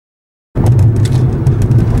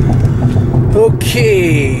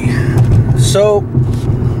Okay, so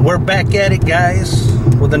we're back at it, guys,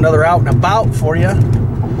 with another out and about for you.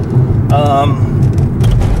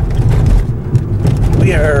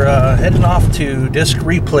 We are heading off to Disc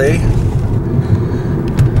Replay.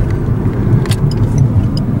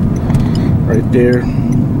 Right there.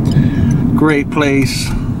 Great place.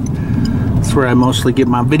 That's where I mostly get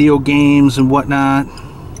my video games and whatnot.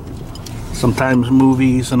 Sometimes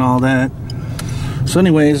movies and all that. So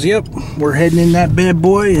anyways, yep, we're heading in that bad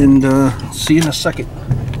boy, and see you in a second.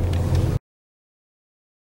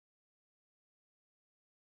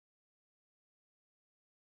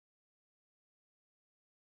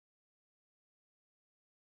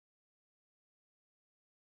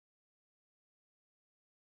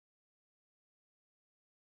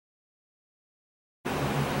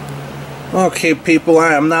 Okay, people,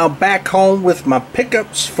 I am now back home with my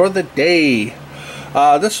pickups for the day.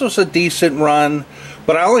 This was a decent run,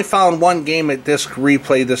 but I only found one game at Disc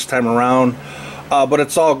Replay this time around. But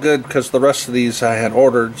it's all good because the rest of these I had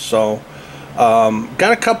ordered. So,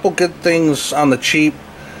 got a couple good things on the cheap.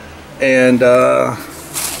 And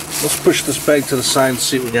let's push this bag to the side and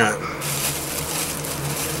see what we got.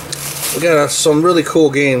 We got some really cool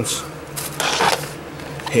games.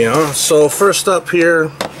 Yeah, so first up here,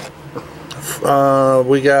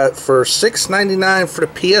 we got for $6.99 for the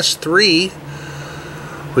PS3.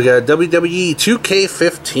 We got WWE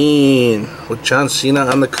 2K15 with John Cena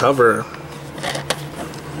on the cover.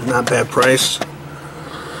 Not bad price.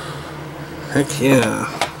 Heck yeah.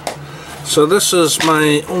 So this is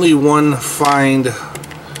my only one find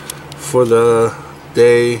for the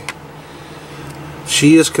day.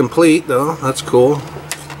 She is complete though. That's cool.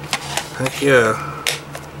 Heck yeah.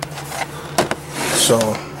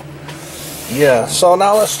 So yeah. So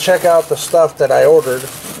now let's check out the stuff that I ordered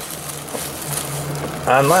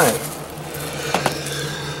online.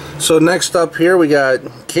 So next up here we got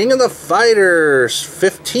King of the Fighters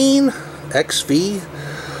 15 XV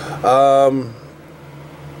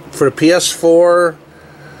for the PS4,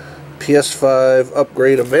 PS5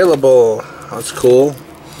 upgrade available. That's cool.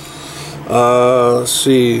 Let's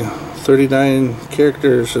see, 39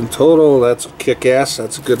 characters in total. That's kick-ass.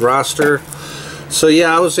 That's a good roster. So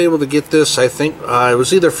yeah, I was able to get this. I think it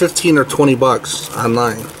was either 15 or 20 bucks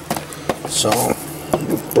online. So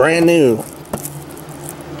brand new.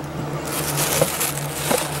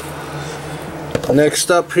 Next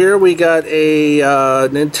up here we got a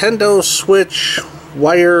Nintendo Switch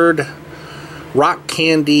wired rock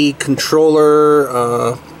candy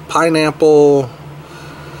controller, pineapple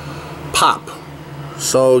pop.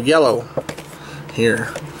 So yellow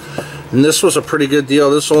here. And this was a pretty good deal.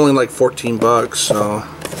 This was only like 14 bucks. So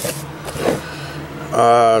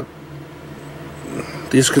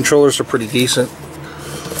these controllers are pretty decent.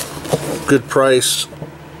 Good price,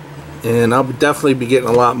 and I'll definitely be getting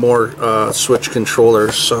a lot more Switch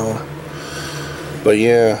controllers. So, but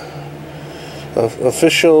yeah,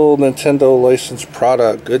 official Nintendo licensed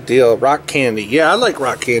product, good deal. Rock Candy, yeah, I like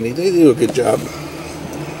Rock Candy. They do a good job.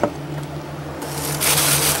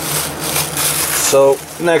 So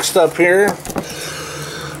next up here,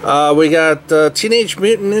 we got Teenage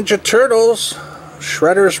Mutant Ninja Turtles,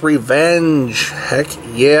 Shredder's Revenge. Heck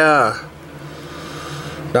yeah.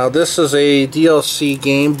 Now this is a DLC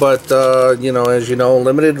game, but you know, as you know,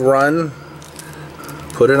 limited run.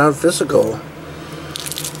 Put it on physical.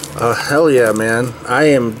 Hell yeah, man! I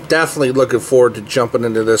am definitely looking forward to jumping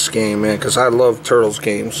into this game, man, because I love Turtles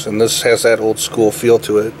games, and this has that old school feel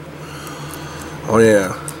to it. Oh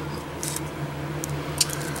yeah,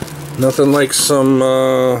 nothing like some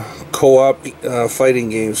co-op fighting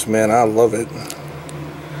games, man. I love it.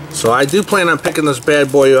 So I do plan on picking this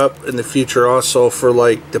bad boy up in the future also for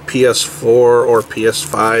like the PS4 or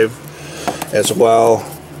PS5 as well.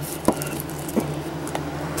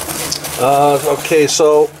 Okay,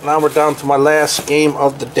 so now we're down to my last game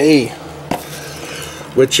of the day,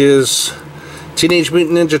 which is Teenage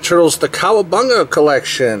Mutant Ninja Turtles The Cowabunga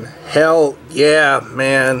Collection. Hell yeah,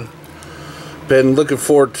 man. Been looking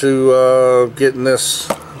forward to getting this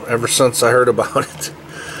ever since I heard about it.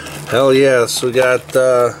 Hell yeah. So we got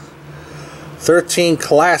 13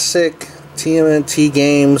 classic TMNT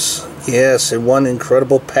games. Yes, in one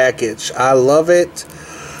incredible package. I love it.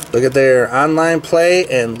 Look at there. Online play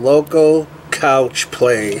and local couch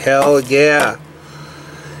play. Hell yeah.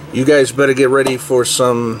 You guys better get ready for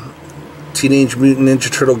some Teenage Mutant Ninja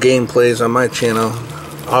Turtle gameplays on my channel.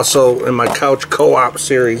 Also in my couch co-op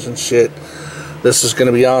series and shit. This is going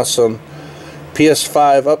to be awesome.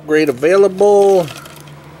 PS5 upgrade available,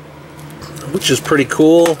 which is pretty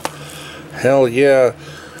cool. Hell yeah.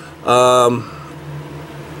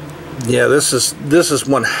 Yeah, this is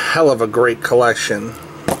one hell of a great collection.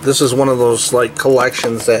 This is one of those like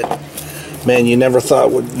collections that, man, you never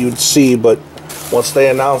thought you'd see, but once they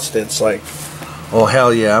announced it, it's like, oh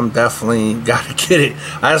hell yeah, I'm definitely gotta get it.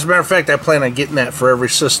 As a matter of fact, I plan on getting that for every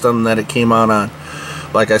system that it came out on,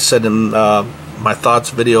 like I said in my thoughts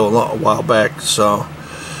video a while back. So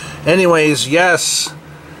anyways, yes,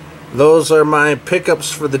 those are my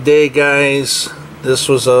pickups for the day, guys. This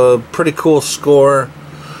was a pretty cool score.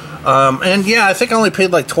 And yeah, I think I only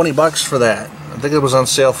paid like 20 bucks for that. I think it was on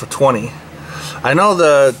sale for 20. I know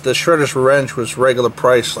the Shredder's Revenge was regular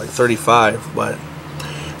price, like 35, but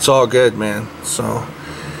it's all good, man. So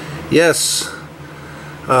yes,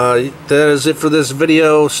 that is it for this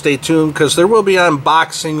video. Stay tuned, because there will be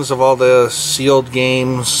unboxings of all the sealed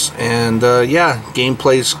games, and yeah,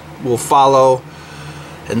 gameplays will follow.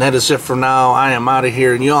 And that is it for now. I am out of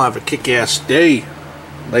here, and you all have a kick-ass day.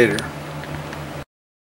 Later.